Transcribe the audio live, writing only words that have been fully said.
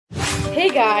Hey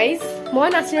guys, মই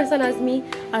নাছিৰ হাসান আজমি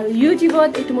আৰু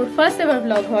ইউটিউবত এটো মোৰ ফাৰ্স্ট এভাৰ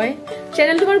ব্লগ হয়।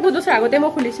 চেনেলটো মোৰ বহুত বছৰ আগতে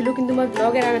মই খুলিছিলো কিন্তু মই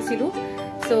ব্লগ এৰা নাছিলো।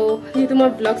 সো যেহেতু মই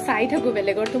ব্লগ চাই থাকো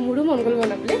বেলেগৰ তো মোৰো মন গল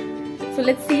বনাবলে। সো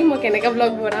লেটস সি মই কেনেকা ব্লগ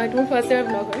বনাও, এটো মোৰ ফাৰ্স্ট এভাৰ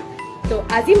ব্লগ হয়। তো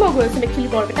আজি মই গৈছো একচুয়ালি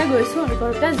বৰপেটা গৈছো আৰু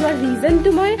বৰপেটা যোৱাৰ ৰিজনটো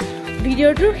মই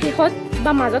ভিডিঅ'টোৰ শেষত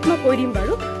বা মাজত মই কৈ দিম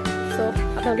বাৰু। সো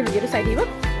আপোনালোকে ভিডিঅ'টো চাই দিব।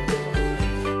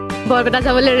 বৰপেটা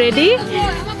যাবলৈ ৰেডি।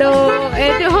 তো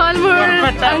এইটো হল মোৰ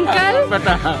আঙ্কেল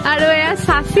আৰু এয়া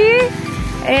চাচি,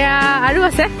 এয়া আৰু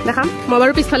আছে দেখাম মই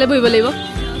বাৰু পিছফালে বহিব লাগিব।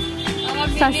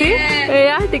 চাচি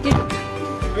এয়া টিকিট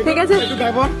ঠিক আছে,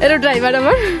 এইটো ড্ৰাইভাৰ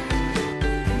আমাৰ।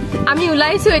 আমি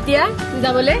ওলাইছো এতিয়া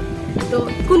যাবলৈ। তো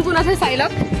কোন কোন আছে চাই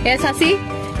লওক। এয়া চাচি,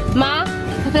 মা,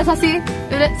 চাচি,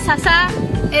 চাচা,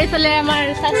 এইফালে আমাৰ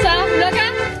চাচা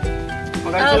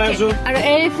আৰু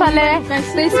এইফালে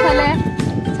পিছফালে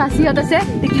চাচিহত আছে,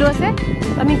 টিকলু আছে।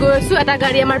 আমি গৈ আছো, এটা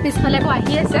গাড়ী আমাৰ পিছফালে আকৌ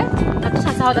আহি আছে, তাতো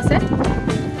চাচাহত আছে।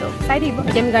 চাই দিব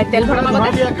এতিয়া আমি গাড়ী তেল ভৰাম আগতে,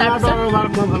 তাৰপিছত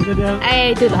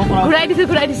এইটো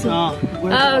ঘূৰাই দিছো।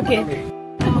 অ'কে,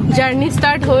 জাৰ্ণি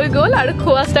ষ্টাৰ্ট হৈ গ'ল আৰু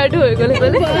খোৱা ষ্টাৰ্ট হৈ গ'ল।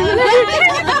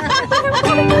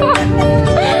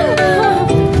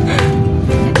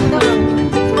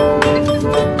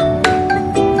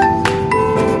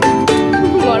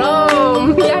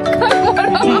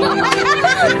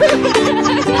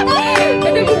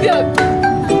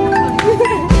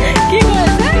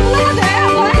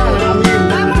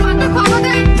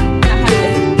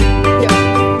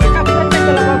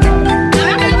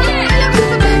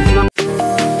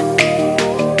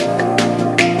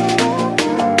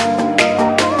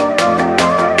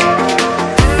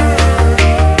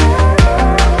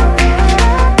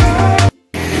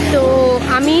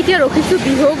 ৰখিছো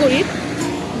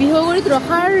বিহগুৰিত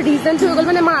ৰখাৰ ৰিজনটো হৈ গ'ল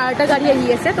মানে আমাৰ আৰু এটা গাড়ী আহি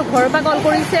আছে। তো ঘৰৰ পৰা কল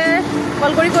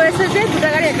কৰি কৈ আছে যে দুটা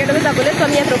গাড়ী একেলগে যাবলৈ, তো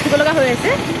আমি ইয়াত ৰখিব লগা হৈ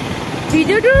আছে।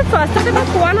 ভিডিঅ'টোৰ ফাৰ্ষ্টতে মই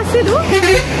কোৱা নাছিলো,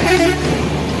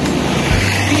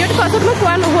 মই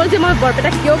কোৱা নহ'ল যে মই বৰপেটা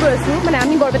কিয় গৈ আছো, মানে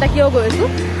আমি বৰপেটা কিয় গৈ আছো।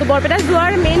 তো বৰপেটা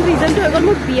যোৱাৰ মেইন ৰিজনটো হৈ গ'ল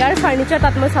মোৰ বিয়াৰ ফাৰ্ণিচাৰ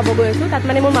তাত মই চাব গৈ আছো। তাত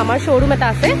মানে মোৰ মামাৰ শ্ব'ৰুম এটা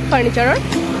আছে ফাৰ্ণিচাৰৰ,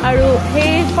 আৰু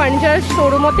সেই ফাৰ্ণিচাৰ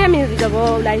শ্ব'ৰুমতে আমি যাব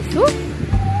ওলাইছো।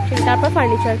 তাৰ পৰা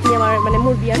ফাৰ্ণিচাৰখিনি আমাৰ মানে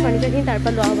মোৰ বিয়াৰ ফাৰ্ণিচাৰখিনি তাৰ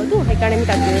পৰা লোৱা হ'বতো, সেইকাৰণে আমি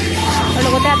তাত গৈ আছোঁ। আৰু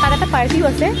লগতে তাত এটা পাৰ্টিও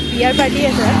আছে, বিয়াৰ পাৰ্টি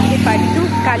আছে। সেই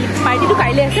পাৰ্টিটো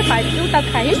কাইলৈ আছে, পাৰ্টিটো তাত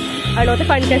খাইম আৰু লগতে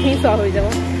ফাৰ্ণিচাৰখিনি চোৱা হৈ যাব।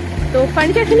 তো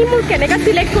ফাৰ্ণিচাৰখিনি মোৰ কেনেকৈ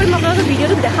চিলেক্ট কৰিম আপোনালোকৰ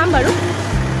ভিডিঅ'টোত দেখাম বাৰু,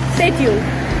 ষ্টে টিউন।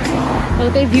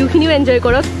 লগতে ভিউখিনিও এনজয়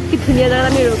কৰক। কি ধুনীয়া জেগাত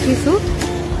আমি ৰখিছোঁ,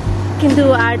 কিন্তু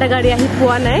আৰু এটা গাড়ী আহি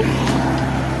পোৱা নাই।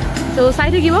 তো চাই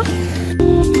থাকিব।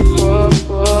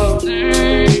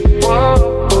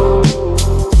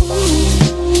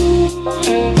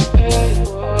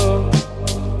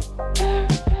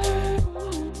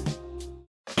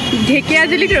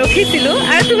 ঢেকীয়াজুলিত ৰখিছিলো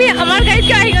আৰু তুমি আমাৰ গাড়ীত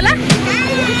কিয় আহি গলা?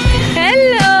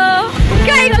 হেল্ল',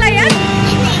 কিয় আহি গলা ইয়াত?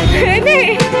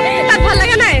 তাত ভাল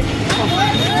লগা নাই?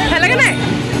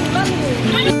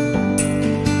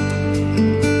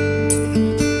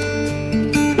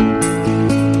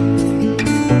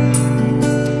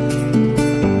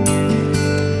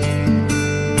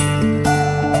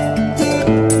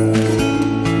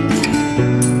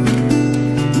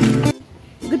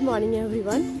 Good morning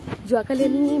everyone. যোৱাকালি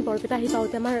আমি বৰপেটা আহি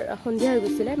পাওঁতে আমাৰ সন্ধিয়া হৈ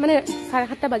গৈছিলে, মানে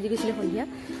 7:30 বাজি গৈছিলে সন্ধিয়া।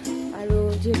 আৰু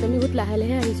যিহেতু আমি বহুত লাহে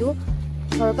লাহে আহিছোঁ,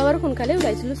 ঘৰৰ পৰা বাৰু সোনকালে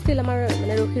ওলাইছিলোঁ, ষ্টিল আমাৰ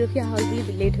মানে ৰখি অহা হ'ল বুলি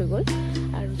লেট হৈ গ'ল।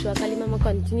 আৰু যোৱাকালি মই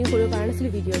কণ্টিনিউ কৰিব পৰা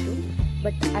নাছিলোঁ ভিডিঅ'টো,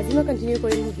 বাট আজি মই কণ্টিনিউ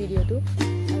কৰিম ভিডিঅ'টো।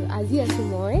 আৰু আজি আছোঁ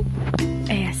মই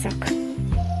এয়া চাওক,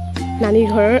 নানীৰ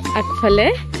ঘৰৰ আগফালে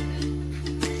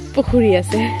পুখুৰী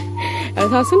আছে। আৰু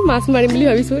চাওকচোন, মাছ মাৰিম বুলি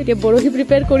ভাবিছোঁ। এতিয়া বৰশী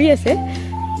প্ৰিপেয়াৰ কৰি আছে।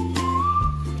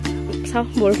 চাওঁ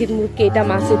বৰশীত মোৰ কেইটা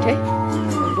মাছ উঠে।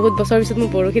 বহুত বছৰৰ পিছত মই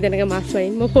বৰশীত এনেকৈ মাছ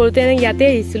মাৰিম। মই সৰুতে ইয়াতে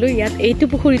আহিছিলোঁ, এইটো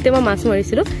পুখুৰীতে মই মাছ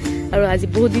মাৰিছিলোঁ। আৰু আজি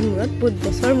বহুত দিন মূৰত, বহুত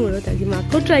বছৰ মূৰত আজি মই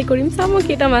আকৌ ট্ৰাই কৰিম। চাওঁ মই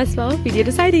কেইটা মাছ পাওঁ,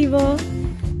 ভিডিঅ'টো চাই থাকিব।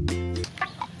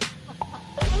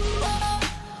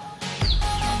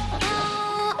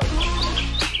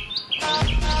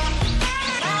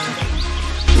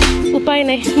 উপায়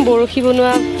নাই, বৰশী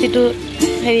বনোৱা যিটো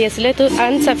হেৰি আছিলে তো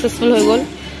আনচাকচেছফুল হৈ গ'ল।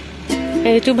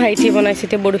 এইটো ভাইটি বনাইছে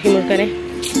এতিয়া বৰশী মোৰ কাৰণে।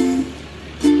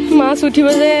 মাছ উঠিব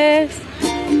যে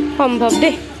সম্ভৱ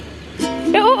দেই।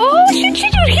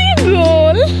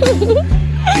 গ'ল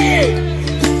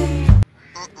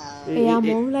এয়া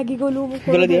ময়ো লাগি গ'লো।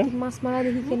 মাছ মৰা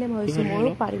দেখি কেনে ভাবিছোঁ ময়ো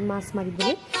পাৰিম মাছ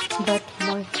মাৰিবলৈ, বাট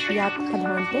মই ইয়াত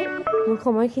সাধাৰণতে মোৰ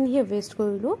সময়খিনিহে ৱেষ্ট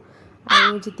কৰিলোঁ।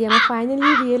 আৰু যেতিয়া মই ফাইনেলি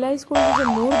ৰিয়েলাইজ কৰিলোঁ যে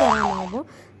মোৰ দ্বাৰা নহ'ব,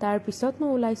 তাৰপিছত মই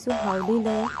ওলাইছোঁ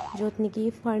হাউলিলৈ, য'ত নেকি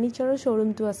ফাৰ্ণিচাৰৰ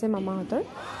শ্ব'ৰুমটো আছে মামাহঁতৰ।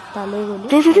 তালৈ গ'লোঁ।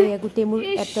 গোটেই মোৰ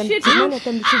যিমান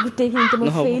এটেম্প দিছোঁ গোটেইখিনিতে মই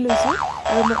ফেইল হৈছোঁ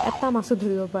আৰু মই এটা মাছো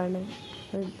ধৰিব পৰা নাই।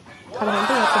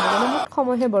 সাধাৰণতে ইয়াত ক'ব গ'লে মই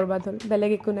সময়হে বৰবাদ হ'ল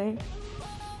বেলেগ একো নাই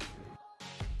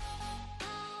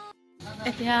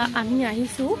এতিয়া আমি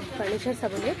আহিছোঁ ফাৰ্নিচাৰ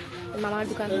চাবলৈ মামাৰ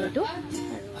দোকান হয়তো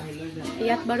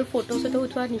ইয়াত বাৰু ফটো চটো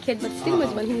উঠোৱা নিষেধ বাট ষ্টিল মই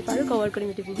যিমানখিনি পাৰোঁ কভাৰ কৰিম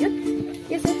এইটো ভিডিঅ'ত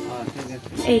ঠিক আছে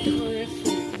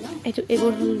এইটো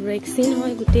এইবোৰ হ'ল ৰেক্সিন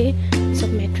হয় গোটেই চব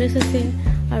মেট্ৰেছ আছে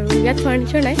আৰু ইয়াত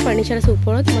ফাৰ্নিচাৰ নাই ফাৰ্নিচাৰ আছে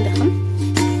ওপৰত মই দেখাম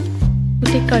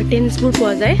গোটেই কাৰ্টেইনছবোৰ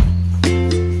পোৱা যায়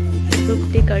এইবোৰ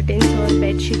গোটেই কাৰ্টেইনছ হয়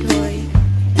বেডশ্বীট হয়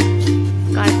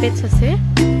কাৰ্পেটছ আছে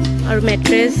আৰু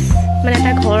মেট্ৰেছ মানে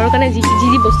এটা ঘৰৰ কাৰণে যি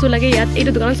যি বস্তু লাগে ইয়াত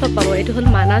এইটো দোকানত চব পাব এইটো হ'ল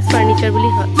মানাছ ফাৰ্নিচাৰ বুলি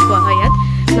কোৱা হয় ইয়াত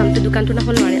নামটো দোকানটোৰ নাম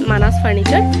হ'ল মানাছ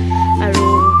ফাৰ্নিচাৰ আৰু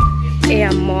এয়া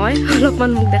মই অলপমান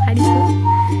মোক দেখাই দিছোঁ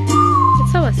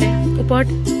চব আছে ওপৰত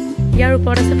ইয়াৰ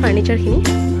ওপৰত আছে ফাৰ্নিচাৰখিনি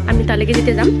আমি তালৈকে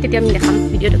যেতিয়া যাম তেতিয়া আমি দেখাম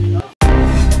ভিডিঅ'টো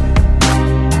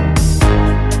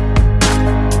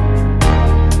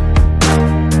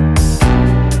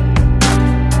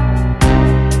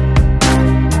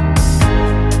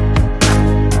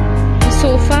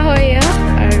সোফা হয় এয়া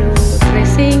আৰু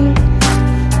ড্ৰেছিং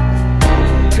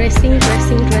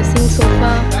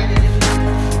সোফা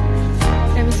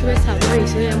আমি চবে চাব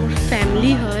আহিছোঁ এয়া মোৰ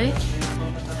ফেমিলি হয়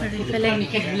আৰু এইফালে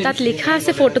তাত লিখা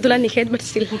আছে ফটো তোলা নিষেধ বাট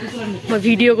ষ্টিল মই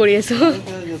ভিডিঅ' কৰি আছোঁ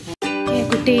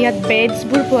গোটেই ইয়াত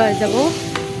বেডছবোৰ পোৱা যাব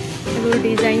এইবোৰ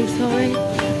ডিজাইনছ হয়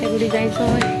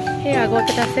সেই আগত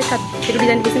এটা আছে তাত সেইটো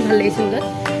ডিজাইন বেছি ভাল লাগিছে মোৰ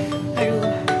আৰু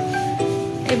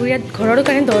এইবোৰ ইয়াত ঘৰৰ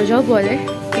কাৰণে দৰ্জাও পোৱা যায়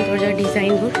দৰ্জাৰ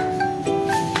ডিজাইনবোৰ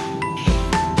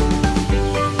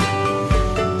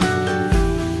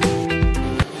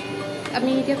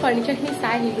আমি এতিয়া ফাৰ্নিচাৰখিনি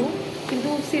চাই আহিলোঁ কিন্তু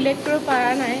চিলেক্ট কৰিব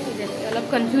পৰা নাই অলপ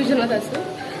কনফিউজনত আছোঁ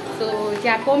চ'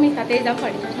 এতিয়া আকৌ আমি তাতেই যাম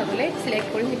ফাৰ্নিচাৰ চাবলৈ চিলেক্ট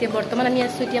কৰিম এতিয়া বৰ্তমান আমি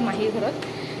আছোঁ এতিয়া মাহীৰ ঘৰত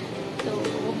ত'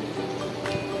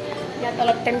 ইয়াত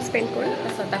অলপ টাইম স্পেণ্ড কৰিম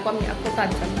তাৰপিছত আকৌ আমি আকৌ তাত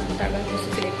যাম তাৰ কাৰণে বস্তু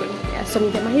চিলেক্ট কৰিম আছোঁ আমি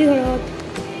এতিয়া মাহীৰ ঘৰত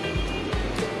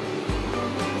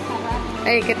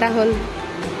এইকেইটা হ'ল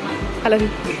আলহী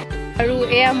আৰু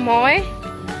এয়া মই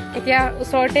এতিয়া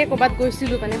ওচৰতে ক'ৰবাত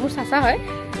গৈছিলোঁ মানে মোৰ চাচা হয়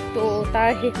তো তাৰ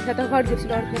সিহঁতৰ ঘৰত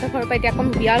গৈছিলোঁ আৰু সিহঁতৰ ঘৰৰ পৰা এতিয়া আকৌ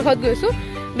বিয়াৰ ঘৰত গৈছোঁ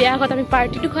বিয়াৰ ঘৰত আমি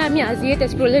পাৰ্টিটো খাই আমি আজিয়ে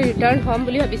তেজপুৰলৈ ৰিটাৰ্ণ হ'ম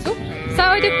বুলি ভাবিছোঁ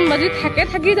চাওঁ এতিয়া কোনোবা যদি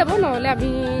থাকি যাব নহ'লে আমি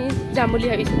যাম বুলি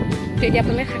ভাবিছোঁ তো এতিয়া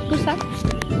আপোনালোকে শাকটো চাওক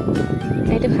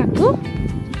এইটো শাকটো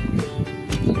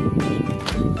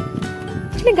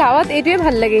একচুৱেলি গাঁৱত এইটোৱে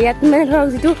ভাল লাগে ইয়াত মানে ধৰক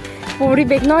যিটো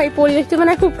পৰিৱেশ ন এই পৰিৱেশটো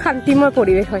মানে খুব শান্তিময়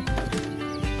পৰিৱেশ হয়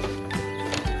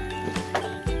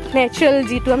নেচাৰেল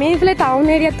যিটো আমি এইফালে টাউন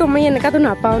এৰিয়াততো আমি এনেকুৱাতো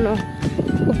নাপাওঁ ন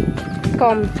খুব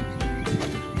কম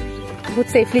বহুত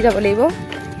ছেফলি যাব লাগিব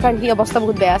কাৰণ কি অৱস্থা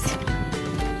বহুত বেয়া আছে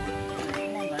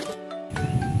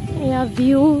এয়া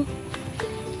ভিউ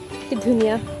কি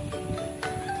ধুনীয়া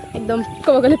একদম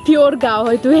ক'ব গ'লে পিয়'ৰ গাঁও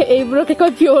হয়তো এইবোৰকে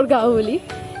কয় পিয়'ৰ গাঁও বুলি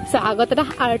আগত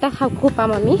আৰু এটা শাকো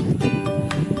পাম আমি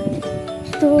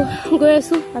তো গৈ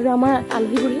আছোঁ আৰু আমাৰ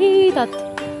আলহীবোৰ এই তাত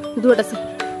দূৰত আছে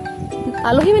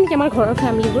আলহী মানে কি আমাৰ ঘৰৰ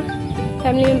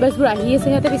ফেমিলি মেম্বাৰ্ছবোৰ আহি আছে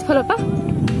সিহঁতে পিছফালৰ পৰা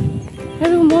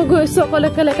আৰু মই গৈ আছোঁ অকলে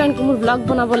কাৰণ কি মোৰ ব্লগ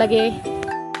বনাব লাগে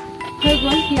হৈ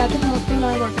গ'ল ইয়াতে সমাপ্ত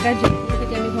নহয় বৰ্তমান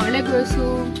তেতিয়া আমি ঘৰলৈ গৈ আছোঁ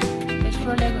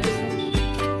তেজপুৰলৈ গৈ আছোঁ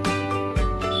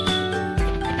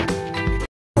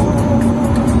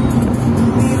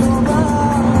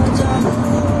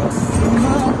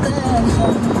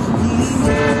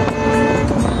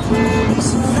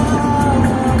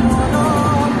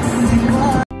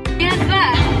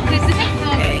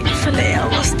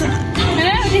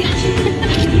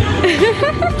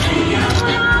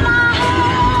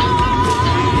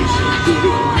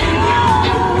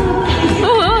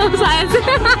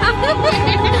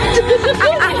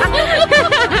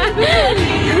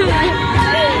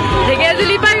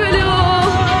জেগেজুলি পাই গ'লো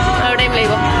আৰু টাইম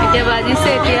লাগিব এতিয়া বাজিছে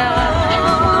এতিয়া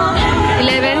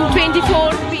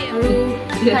 11:24 PM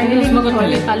আৰু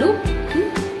ঘৰলৈ পালোঁ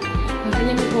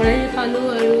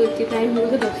আৰু এতিয়া টাইম হৈ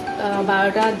গৈছে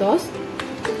 12:10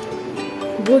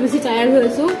 বহুত বেছি টায়াৰ্ড হৈ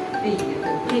আছোঁ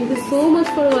Thank you so much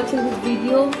for watching this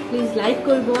video. Please like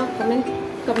koribo, comment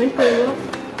koribo,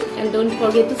 and don't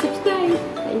forget to subscribe.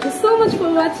 Thank you so much for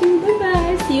watching. Bye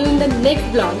bye. See you in the next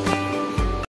vlog.